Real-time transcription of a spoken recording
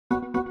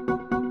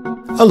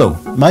Hello,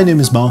 my name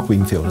is Mark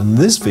Wingfield and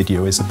this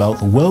video is about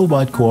the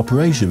worldwide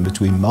cooperation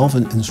between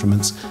Malvern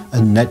Instruments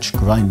and NETZSCH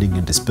Grinding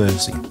and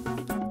Dispersing.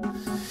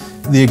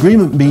 The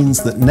agreement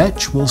means that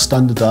NETZSCH will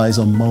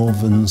standardise on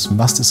Malvern's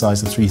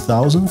Mastersizer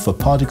 3000 for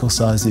particle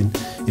sizing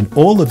in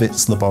all of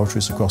its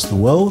laboratories across the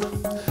world.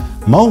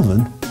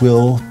 Malvern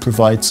will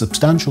provide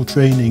substantial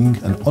training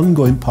and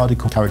ongoing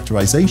particle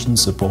characterization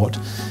support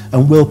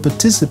and will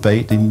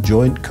participate in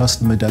joint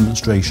customer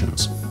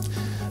demonstrations.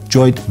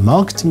 Joint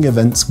marketing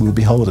events will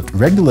be held at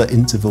regular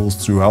intervals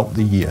throughout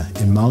the year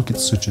in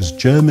markets such as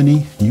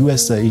Germany,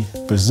 USA,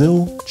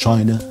 Brazil,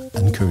 China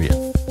and Korea.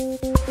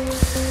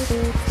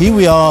 Here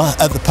we are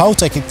at the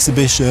Paltech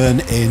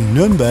exhibition in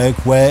Nuremberg,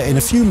 where in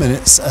a few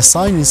minutes a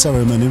signing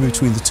ceremony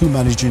between the two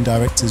managing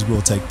directors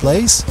will take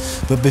place.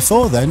 But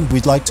before then,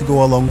 we'd like to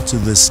go along to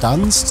the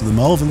stands, to the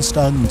Malvern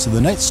stand and to the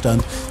NETZSCH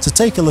stand, to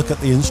take a look at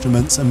the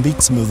instruments and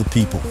meet some of the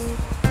people.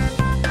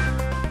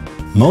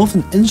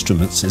 Malvern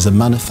Instruments is a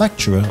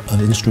manufacturer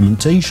of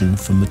instrumentation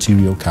for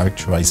material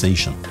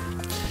characterization.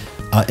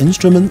 Our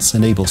instruments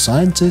enable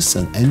scientists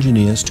and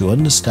engineers to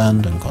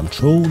understand and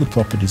control the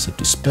properties of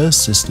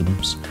dispersed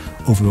systems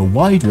over a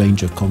wide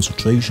range of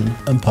concentration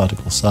and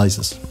particle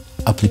sizes.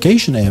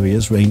 Application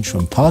areas range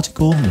from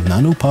particle and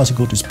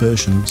nanoparticle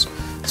dispersions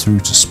through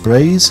to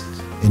sprays,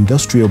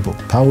 industrial bulk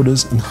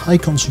powders and high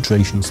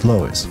concentration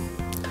slurries.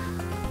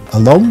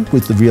 Along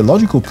with the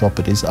rheological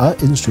properties, our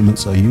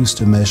instruments are used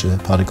to measure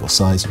particle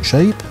size and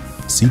shape,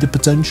 see the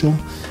potential,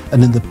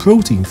 and in the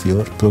protein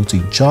field,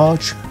 protein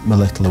charge,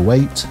 molecular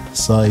weight,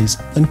 size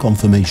and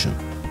conformation.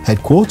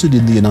 Headquartered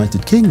in the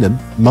United Kingdom,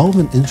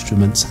 Malvern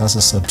Instruments has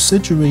a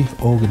subsidiary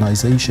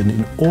organisation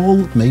in all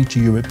major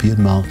European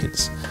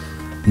markets: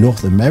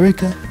 North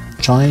America,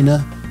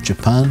 China,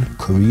 Japan,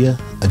 Korea,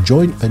 a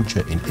joint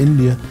venture in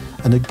India,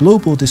 and a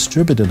global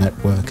distributor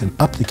network and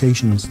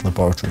applications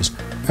laboratories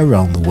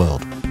around the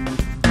world.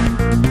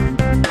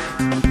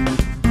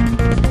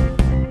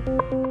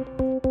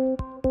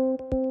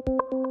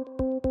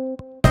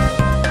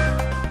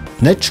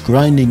 NETZSCH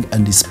Grinding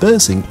and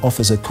Dispersing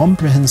offers a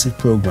comprehensive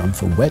program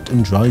for wet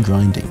and dry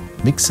grinding,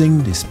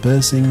 mixing,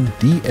 dispersing,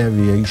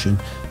 de-aeration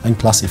and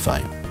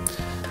classifying.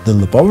 The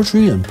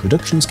laboratory and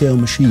production scale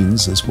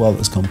machines, as well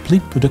as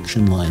complete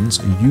production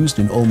lines, are used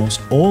in almost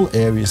all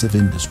areas of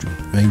industry,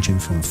 ranging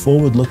from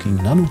forward-looking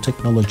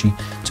nanotechnology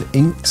to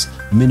inks,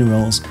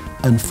 minerals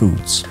and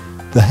foods.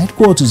 The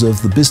headquarters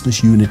of the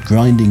business unit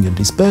Grinding and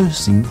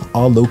Dispersing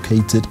are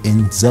located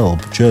in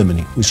Selb,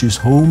 Germany, which is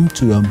home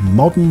to a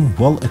modern,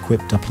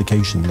 well-equipped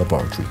application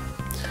laboratory.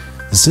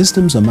 The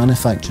systems are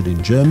manufactured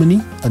in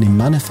Germany and in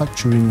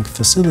manufacturing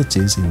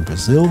facilities in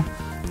Brazil,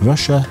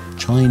 Russia,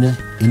 China,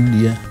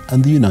 India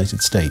and the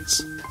United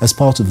States. As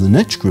part of the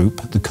NETZSCH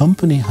Group, the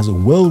company has a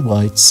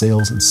worldwide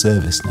sales and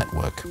service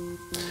network.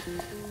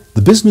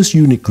 The business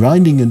unit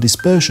Grinding and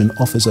Dispersion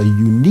offers a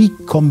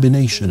unique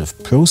combination of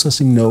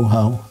processing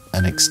know-how,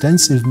 an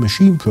extensive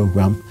machine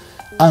program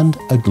and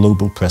a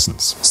global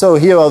presence. So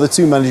here are the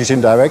two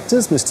managing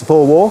directors, Mr.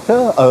 Paul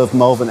Walker of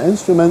Malvern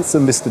Instruments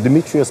and Mr.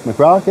 Demetrius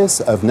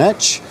Makrakis of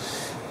NETZSCH.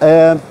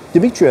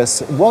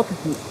 Demetrius, what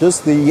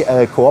does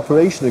the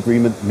cooperation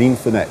agreement mean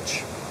for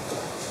NETZSCH?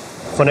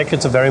 For NETZSCH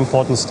it's a very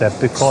important step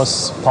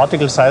because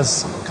particle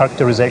size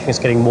characterization is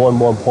getting more and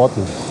more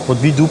important. What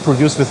we do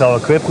produce with our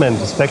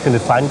equipment, especially in the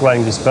fine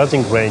grinding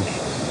dispersing range,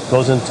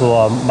 goes into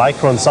a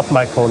micron,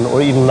 submicron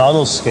or even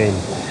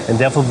nanoscale. And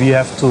therefore we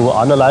have to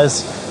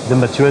analyze the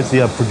materials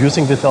we are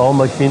producing with our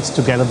machines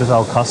together with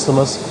our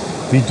customers.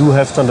 We do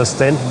have to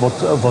understand what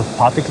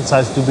particle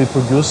size do we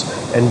produce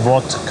and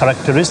what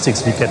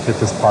characteristics we get with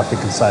this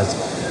particle size.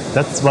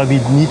 That's why we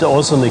need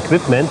also an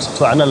equipment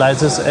to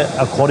analyze this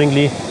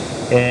accordingly,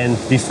 and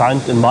we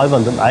find in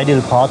Malvern an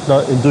ideal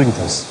partner in doing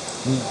this.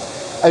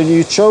 And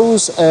you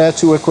chose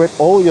to equip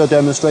all your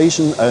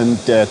demonstration and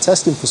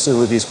testing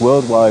facilities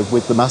worldwide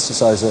with the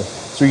Mastersizer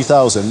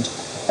 3000.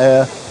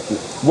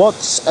 What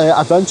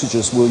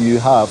advantages will you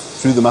have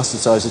through the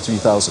Mastersizer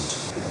 3000?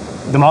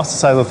 The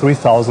Mastersizer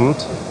 3000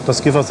 does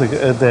give us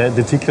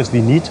the features we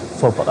need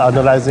for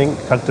analyzing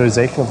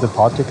characterization of the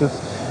particles,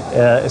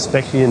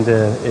 especially in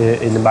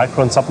the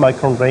micron,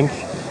 submicron range.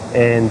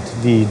 And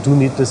we do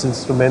need this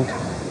instrument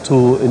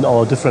in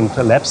our different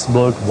labs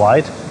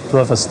worldwide to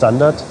have a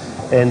standard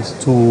and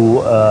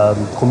to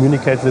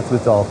communicate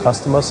with our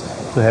customers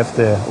to have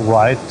the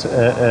right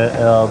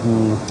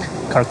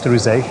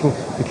characterization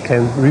which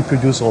can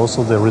reproduce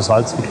also the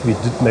results which we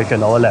did measure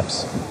in our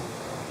labs.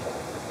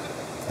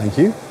 Thank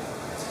you.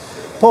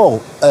 Paul,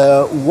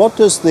 what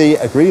does the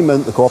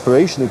agreement, the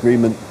cooperation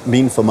agreement,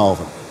 mean for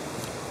Malvern?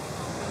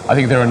 I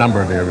think there are a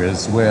number of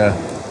areas where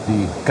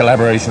the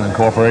collaboration and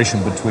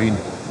cooperation between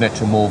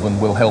NETZSCH and Malvern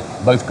will help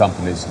both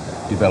companies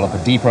develop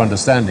a deeper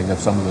understanding of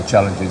some of the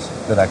challenges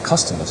that our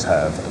customers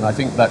have. And I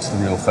think that's the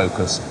real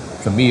focus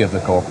for me of the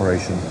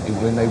cooperation. It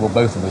will enable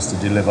both of us to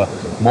deliver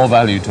more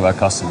value to our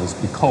customers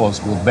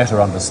because we'll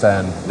better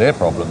understand their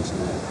problems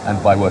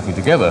and by working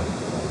together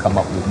come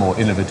up with more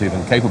innovative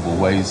and capable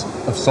ways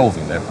of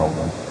solving their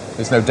problem.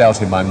 There's no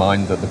doubt in my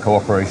mind that the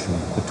cooperation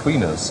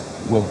between us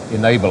will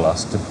enable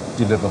us to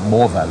deliver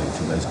more value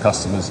to those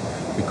customers,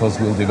 because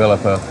we'll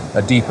develop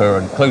a deeper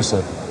and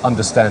closer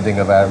understanding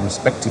of our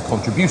respective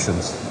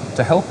contributions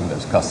to helping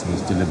those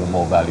customers deliver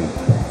more value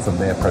from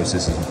their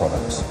processes and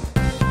products.